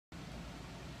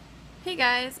Hey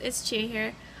guys, it's Ceschiia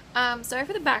here. Sorry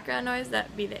for the background noise,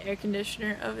 that'd be the air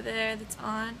conditioner over there that's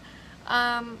on.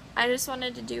 I just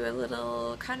wanted to do a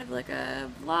little kind of like a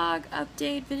vlog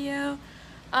update video.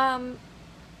 I'm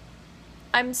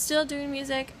still doing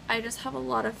music, I just have a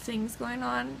lot of things going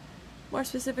on. More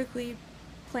specifically,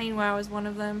 playing WoW is one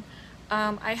of them.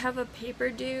 I have a paper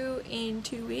due in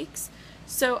 2 weeks,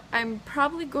 so I'm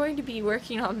probably going to be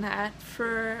working on that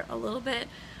for a little bit.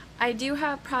 I do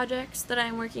have projects that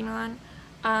I'm working on.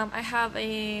 I have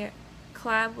a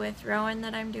collab with Rowan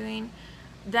that I'm doing.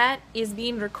 That is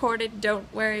being recorded,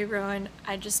 don't worry Rowan,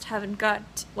 I just haven't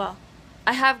well,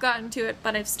 I have gotten to it,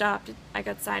 but I've stopped, I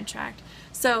got sidetracked.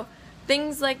 So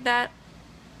things like that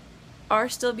are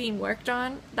still being worked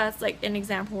on. That's like an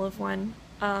example of one.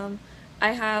 I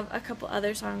have a couple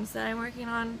other songs that I'm working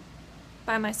on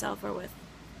by myself or with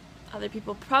other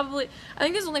people. Probably, I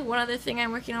think there's only one other thing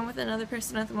I'm working on with another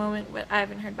person at the moment, but I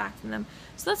haven't heard back from them,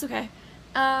 so that's okay.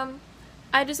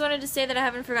 I just wanted to say that I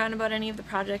haven't forgotten about any of the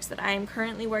projects that I am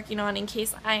currently working on in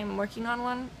case I am working on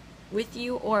one with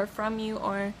you or from you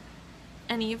or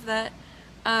any of that.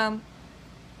 I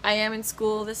am in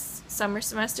school this summer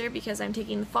semester because I'm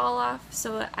taking the fall off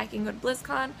so that I can go to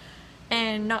BlizzCon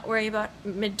and not worry about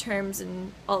midterms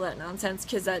and all that nonsense,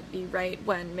 because that'd be right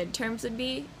when midterms would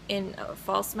be in a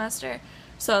fall semester.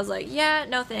 So I was like, yeah,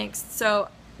 no thanks. So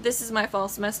this is my fall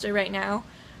semester right now.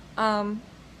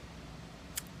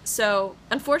 So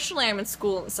unfortunately I'm in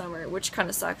school in the summer, which kind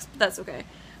of sucks, but that's okay.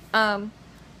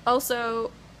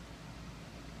 Also,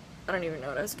 I don't even know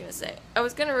what I was going to say. I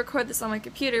was going to record this on my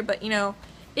computer, but you know,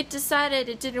 it decided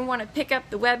it didn't want to pick up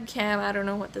the webcam. I don't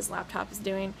know what this laptop is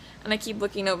doing, and I keep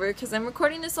looking over because I'm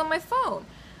recording this on my phone.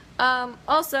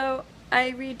 Also, I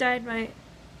re-dyed my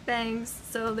bangs,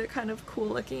 so they're kind of cool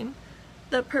looking.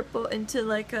 The purple into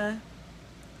like a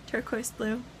turquoise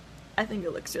blue. I think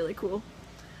it looks really cool.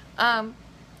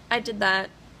 I did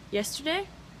that yesterday.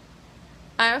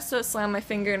 I also slammed my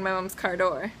finger in my mom's car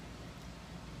door.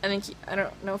 I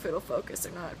don't know if it'll focus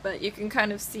or not, but you can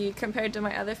kind of see, compared to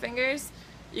my other fingers,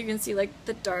 you can see like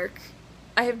the dark.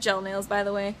 I have gel nails, by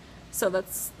the way, so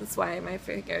that's why my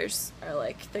fingers are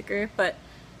like thicker, but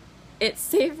it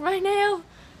saved my nail.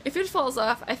 If it falls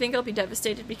off, I think I'll be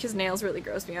devastated because nails really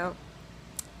gross me out.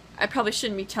 I probably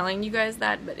shouldn't be telling you guys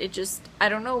that, but it just, I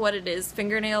don't know what it is.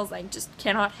 Fingernails, I just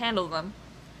cannot handle them.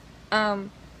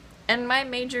 And my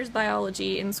major is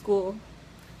biology in school,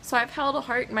 so I've held a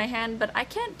heart in my hand, but I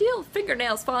can't deal with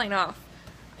fingernails falling off.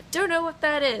 I don't know what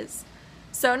that is.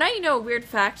 So now you know a weird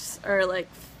facts, or like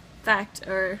fact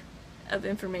or of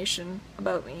information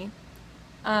about me.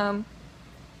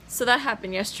 So that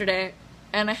happened yesterday,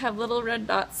 and I have little red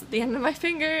dots at the end of my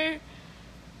finger.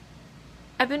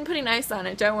 I've been putting ice on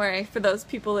it, don't worry, for those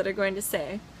people that are going to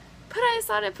say, put ice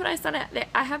on it, put ice on it.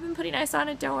 I have been putting ice on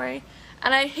it, don't worry.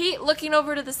 And I hate looking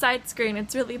over to the side screen,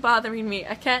 it's really bothering me,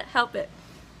 I can't help it.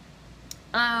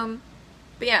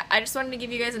 But yeah, I just wanted to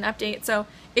give you guys an update. So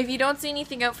if you don't see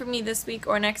anything out from me this week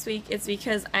or next week, it's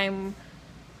because I'm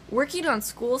working on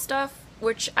school stuff,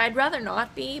 which I'd rather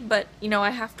not be, but you know,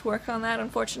 I have to work on that,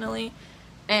 unfortunately.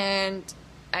 And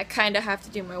I kind of have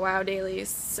to do my WoW dailies,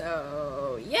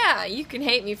 so yeah, you can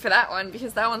hate me for that one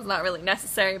because that one's not really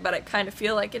necessary, but I kind of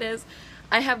feel like it is.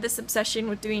 I have this obsession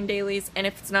with doing dailies, and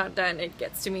if it's not done, it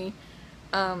gets to me.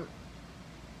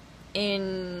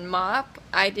 In MOP,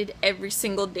 I did every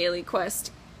single daily quest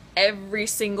every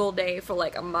single day for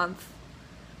like a month.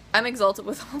 I'm exalted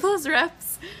with all those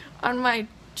reps on my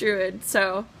druid,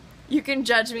 so you can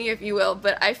judge me if you will,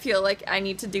 but I feel like I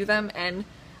need to do them, and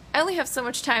I only have so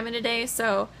much time in a day,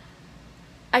 so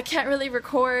I can't really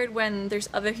record when there's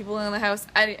other people in the house.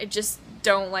 I just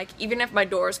don't like, even if my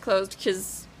door is closed,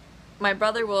 because my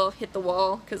brother will hit the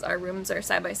wall, because our rooms are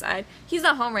side by side. He's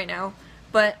not home right now,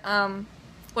 but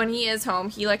when he is home,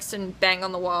 he likes to bang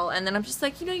on the wall, and then I'm just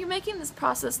like, you know, you're making this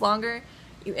process longer,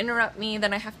 you interrupt me,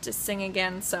 then I have to sing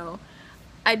again, so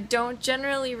I don't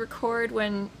generally record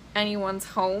when anyone's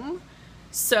home,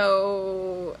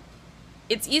 so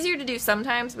it's easier to do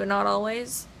sometimes, but not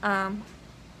always,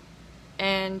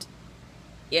 and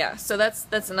yeah, so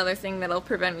that's another thing that'll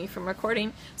prevent me from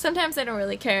recording. Sometimes I don't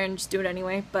really care and just do it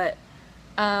anyway, but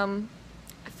I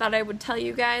thought I would tell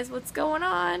you guys what's going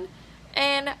on.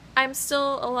 And I'm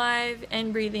still alive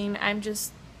and breathing. I'm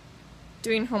just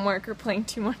doing homework or playing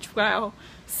too much WoW.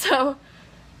 So,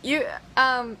 yeah.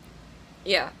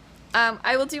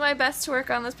 I will do my best to work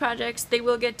on those projects. They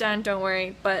will get done, don't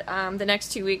worry. But the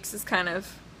next 2 weeks is kind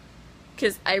of,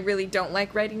 because I really don't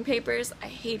like writing papers. I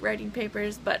hate writing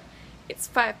papers, but it's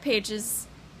 5 pages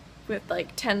with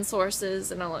like 10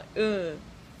 sources, and I'm like, ugh.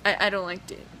 I don't like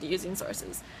using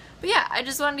sources. But yeah, I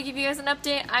just wanted to give you guys an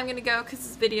update. I'm gonna go because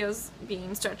this video's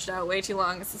being stretched out way too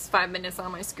long. This is 5 minutes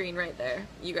on my screen right there.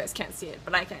 You guys can't see it,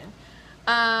 but I can.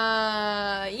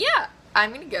 Yeah,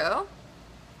 I'm gonna go.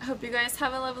 I hope you guys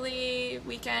have a lovely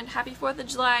weekend. Happy 4th of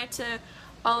July to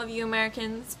all of you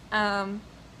Americans.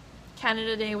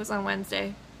 Canada Day was on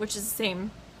Wednesday, which is the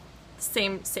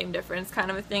same difference kind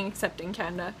of a thing, except in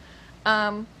Canada.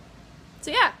 So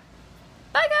yeah,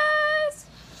 bye guys!